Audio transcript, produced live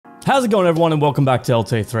How's it going, everyone, and welcome back to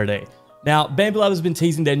LT3D. Now, BambuLab has been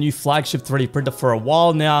teasing their new flagship 3D printer for a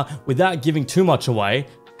while now without giving too much away.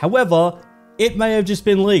 However, it may have just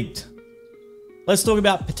been leaked. Let's talk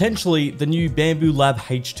about potentially the new Bambu Lab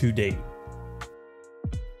H2D.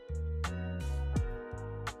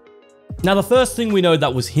 Now, the first thing we know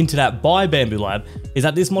that was hinted at by Bambu Lab is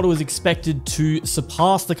that this model is expected to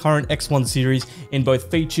surpass the current X1 series in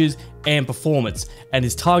both features and performance, and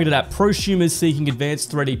is targeted at prosumers seeking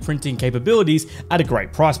advanced 3D printing capabilities at a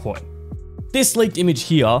great price point. This leaked image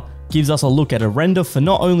here gives us a look at a render for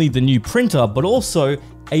not only the new printer, but also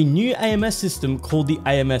a new AMS system called the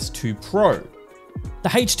AMS2 Pro. The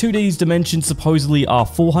H2D's dimensions supposedly are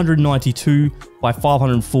 492 by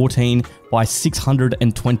 514 by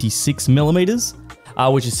 626 millimeters,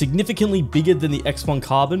 which is significantly bigger than the X1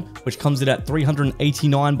 Carbon, which comes in at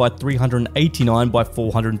 389 by 389 by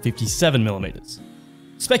 457 millimeters.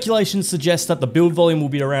 Speculation suggests that the build volume will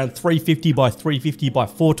be around 350 by 350 by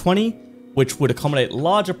 420, which would accommodate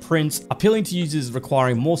larger prints, appealing to users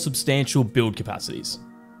requiring more substantial build capacities.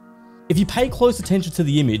 If you pay close attention to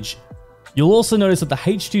the image, you'll also notice that the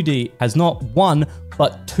H2D has not one,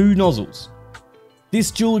 but two nozzles. This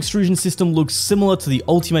dual extrusion system looks similar to the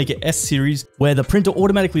Ultimaker S series, where the printer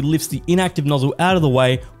automatically lifts the inactive nozzle out of the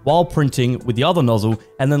way while printing with the other nozzle,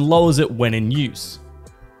 and then lowers it when in use.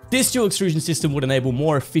 This dual extrusion system would enable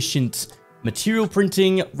more efficient material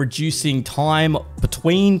printing, reducing time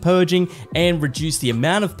between purging, and reduce the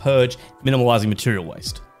amount of purge, minimalizing material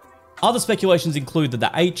waste. Other speculations include that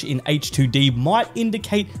the H in H2D might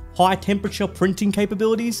indicate high temperature printing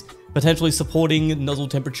capabilities, potentially supporting nozzle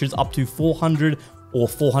temperatures up to 400 or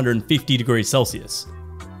 450 degrees Celsius.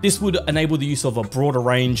 This would enable the use of a broader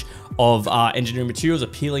range of engineering materials,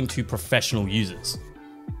 appealing to professional users.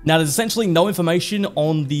 Now, there's essentially no information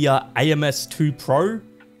on the AMS2 Pro.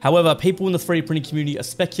 However, people in the 3D printing community are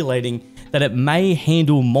speculating that it may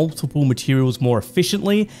handle multiple materials more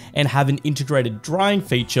efficiently and have an integrated drying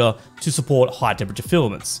feature to support high temperature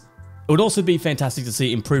filaments. It would also be fantastic to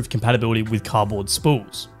see improved compatibility with cardboard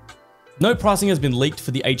spools. No pricing has been leaked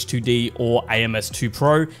for the H2D or AMS2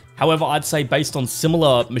 Pro. However, I'd say based on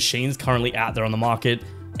similar machines currently out there on the market,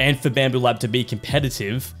 and for Bambu Lab to be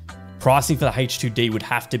competitive, pricing for the H2D would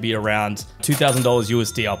have to be around $2,000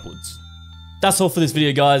 USD upwards. That's all for this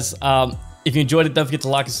video, guys. If you enjoyed it, don't forget to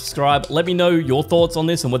like and subscribe. Let me know your thoughts on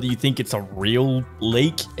this and whether you think it's a real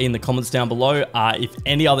leak in the comments down below. If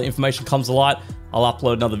any other information comes to light, I'll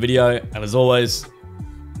upload another video. And as always,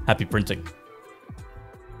 happy printing.